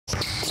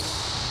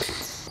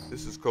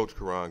This is Coach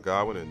Karan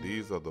Godwin, and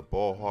these are the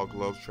Ball Hog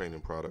Gloves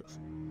training products.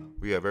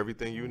 We have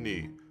everything you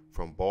need,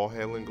 from ball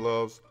handling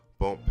gloves,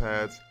 bump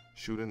pads,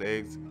 shooting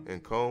eggs,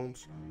 and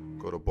cones.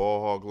 Go to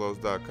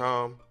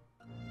ballhoggloves.com.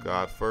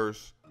 God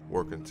first,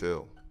 work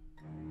until.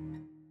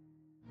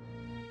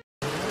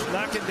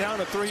 Knocking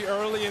down a three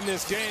early in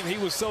this game. He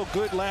was so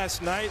good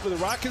last night. The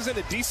Rockets in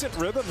a decent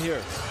rhythm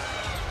here.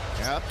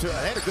 Yeah, they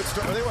had a good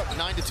start. They were up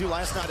 9-2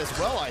 last night as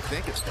well, I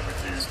think.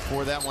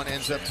 Before that one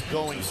ends up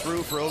going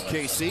through for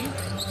OKC.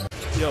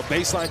 You know,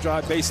 baseline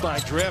drive,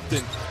 baseline drift,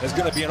 and there's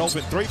going to be an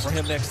open three for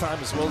him next time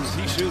as well as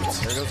he shoots.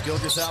 There goes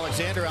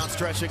Gilgeous-Alexander out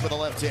stretching with the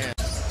left hand.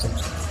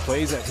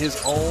 Plays at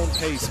his own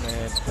pace,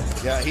 man.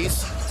 Yeah,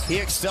 he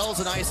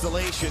excels in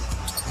isolation.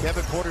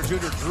 Kevin Porter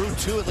Jr. drew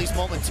two, at least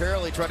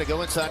momentarily, tried to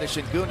go inside to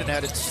Şengün and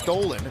had it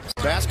stolen.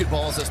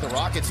 Basketballs, as the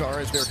Rockets are,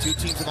 as they're two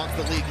teams amongst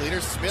the league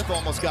leaders. Smith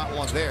almost got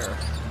one there.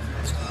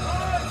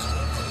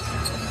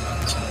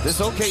 This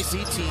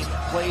OKC team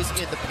plays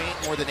in the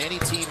paint more than any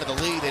team in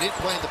the league. They didn't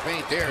play in the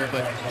paint there,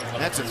 but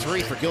that's a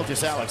three for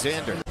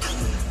Gilgeous-Alexander.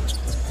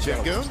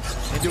 Şengün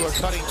into a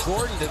cutting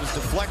court, and it was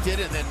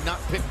deflected and then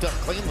not picked up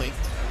cleanly.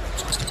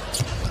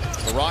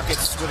 The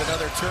Rockets with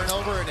another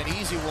turnover and an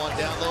easy one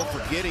down low for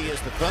Giddey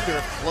as the Thunder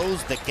have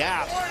closed the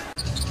gap.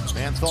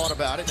 Man thought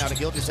about it. Now to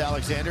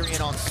Gilgeous-Alexander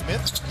in on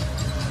Smith.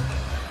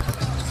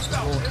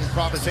 A little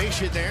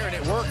improvisation there, and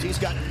it worked. He's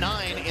got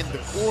 9 in the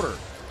quarter.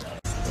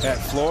 At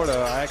Florida,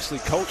 I actually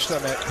coached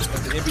him at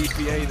the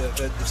NBA,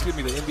 the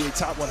NBA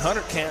Top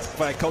 100 camp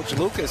by Coach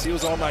Lucas. He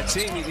was on my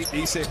team.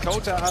 He said,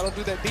 Coach, I don't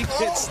do that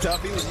defense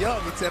stuff. He was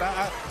young. He said,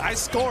 I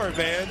score,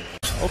 man.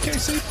 Okay,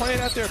 so he's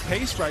playing at their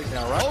pace right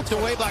now, right? Poked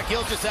away by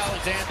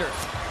Gilgeous-Alexander.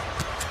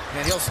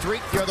 And he'll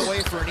streak the other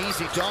way for an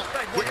easy dunk.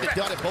 Getting it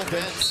done at both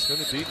ends.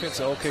 Good defense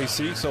of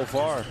OKC so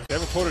far.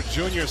 Kevin Porter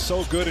Jr. is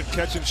so good at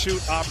catch and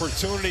shoot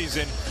opportunities,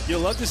 and you'll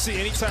love to see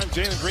anytime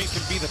Jalen Green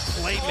can be the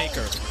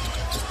playmaker.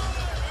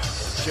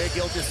 Shai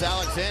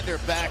Gilgeous-Alexander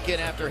back in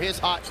after his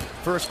hot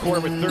first quarter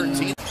with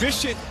 13.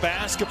 Efficient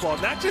basketball,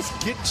 not just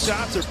getting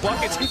shots or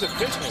buckets, he's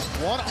efficient.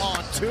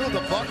 1-on-2,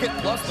 the bucket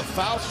plus the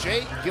foul.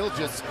 Shai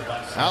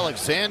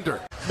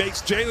Gilgeous-Alexander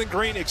makes Jalen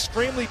Green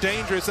extremely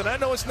dangerous, and I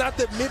know it's not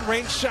the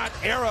mid-range shot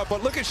era,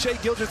 but look at Shai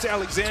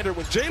Gilgeous-Alexander.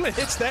 When Jalen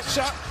hits that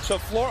shot, the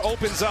floor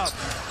opens up.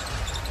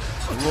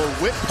 A little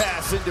whip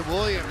pass into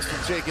Williams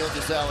from Shai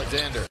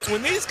Gilgeous-Alexander.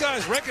 When these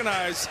guys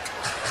recognize,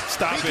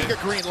 Speaking of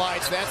green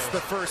lights, that's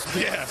the first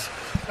miss. Yes.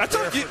 That's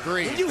when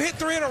you hit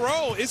 3 in a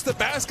row, it's the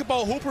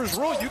basketball hooper's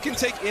rule. You can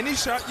take any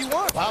shot you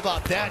want. How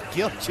about that?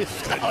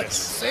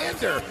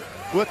 Gilgeous-Alexander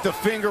with the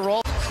finger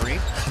roll. Green,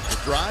 the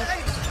drive.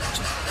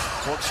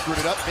 Cork screwed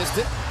it up, missed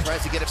it.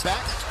 Tries to get it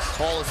back.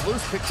 Ball is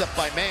loose, picked up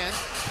by Man.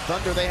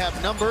 Thunder, they have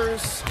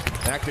numbers.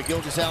 Back to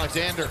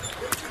Gilgeous-Alexander.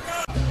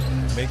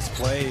 Makes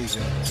plays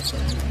and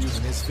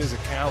using his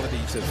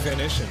physicality to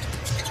finish. And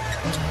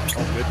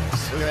oh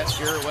goodness. Look at that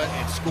pirouette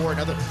and score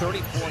another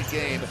 30-point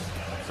game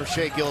for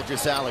Shai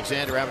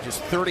Gilgeous-Alexander. Averages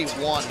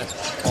 31 on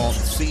the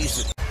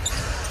season.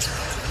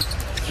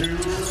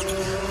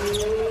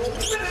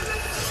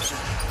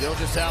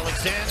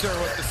 Gilgeous-Alexander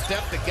with the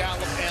step, the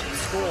gallop, and the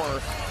score.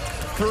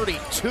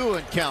 32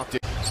 and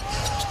counting.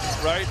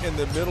 Right in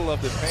the middle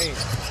of the paint.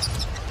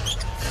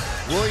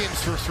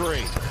 Williams for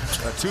 3.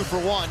 A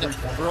 2-for-1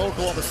 for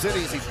Oklahoma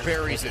City as he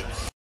buries it.